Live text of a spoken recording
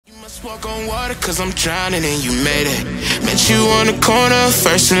Walk on water cause I'm drowning and you made it. Met you on the corner,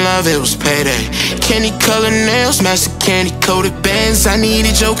 first in love, it was payday. Candy colored nails, match the candy coated bands. I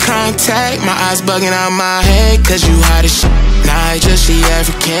needed your contact, my eyes bugging out my head. Cause you hot as shit, not just the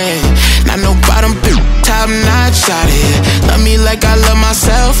African. Not no bottom bitch, top notch out of here. Love me like I love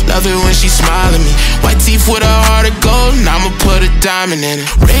myself, love it when she smile at me. White teeth with a heart of gold, and I'ma put a diamond in it.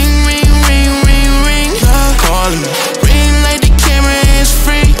 Ring, ring, ring, ring, ring, love calling me. Ring like the camera is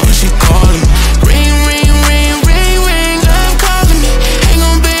free. She calling me. Ring, ring, ring, ring, ring, love calling me. Ain't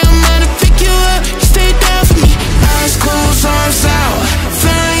gon' be a mind to pick you up, you stay down for me. Eyes closed, arms out,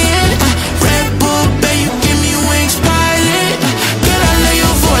 flying. Red Bull, babe, you give me wings, pilot. Girl, I love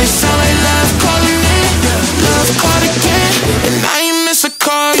your voice, sound like love calling it. Love called again, and I ain't miss a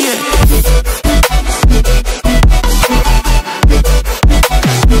call yet.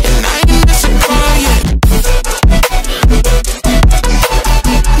 And I ain't miss a call yet.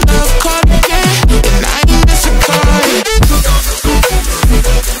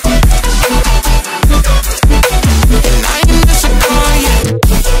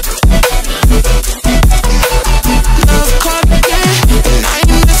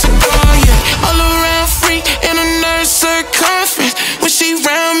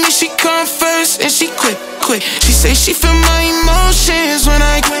 She say she feel my emotions when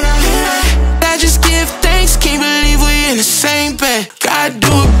I just give thanks, can't believe we in the same bed. God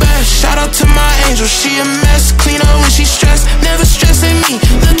do it best, shout out to my angel, she a mess. Clean up when she stressed, never stressing me.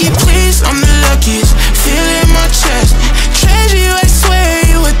 Lucky please, I'm the luckiest, feel it in my chest. Treasure you, I swear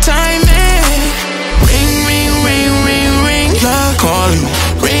you a diamond. Ring, ring, ring, ring, ring, love calling me.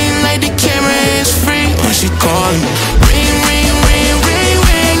 Ring like the camera is free when she calling me. Ring, ring, ring, ring,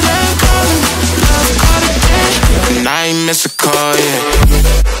 ring, love calling me. Love called again, and I ain't miss a call yet.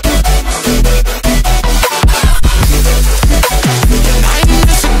 And I ain't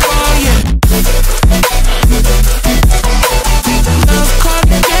miss a call yet.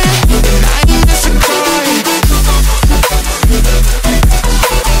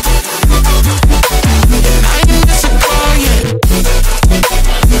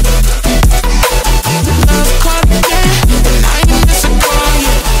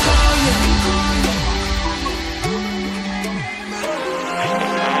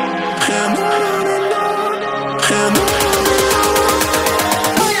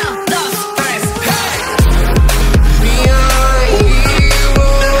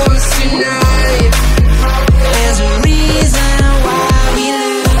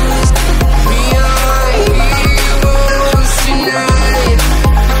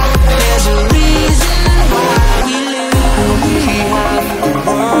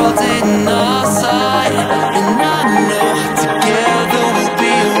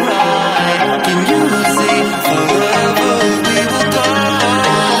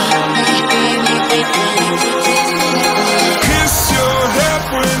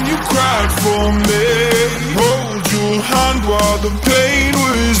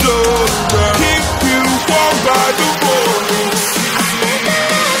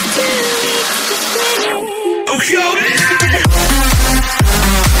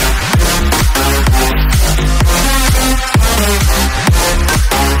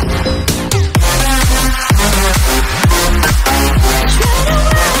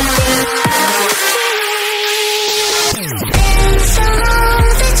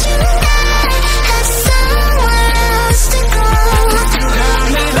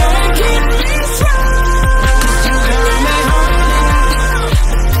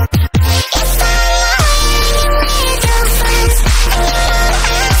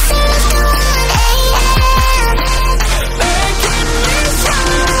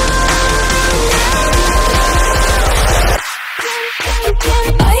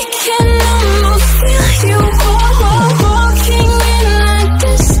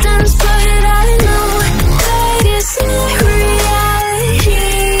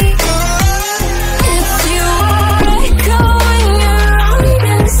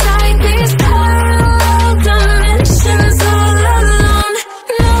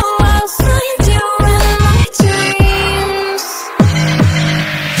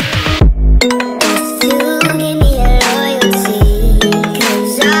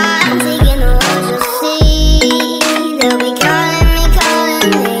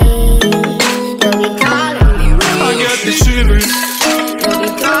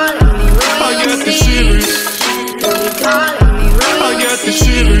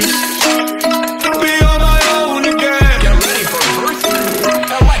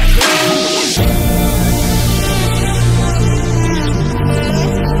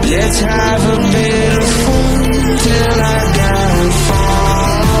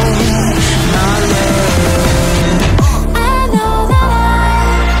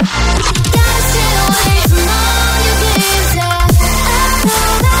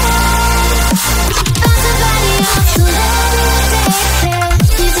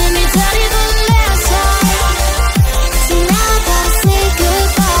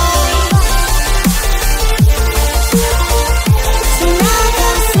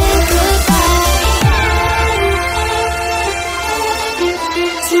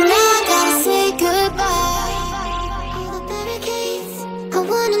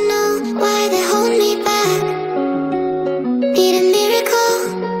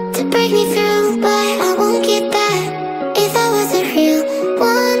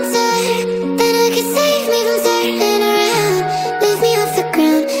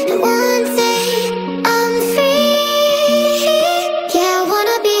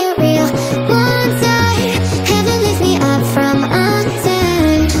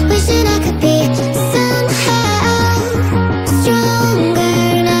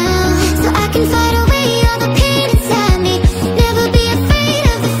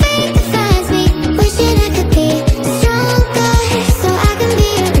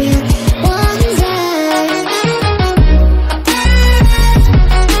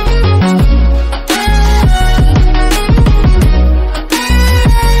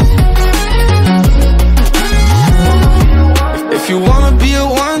 you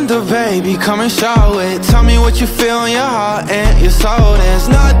wonder, baby, come and show it. Tell me what you feel in your heart and your soul. There's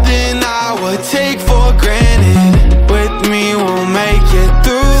nothing I would take for granted. With me we'll make it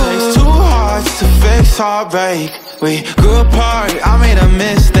through. Takes two hearts to fix heartbreak. We grew apart, I made a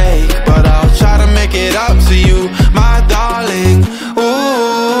mistake.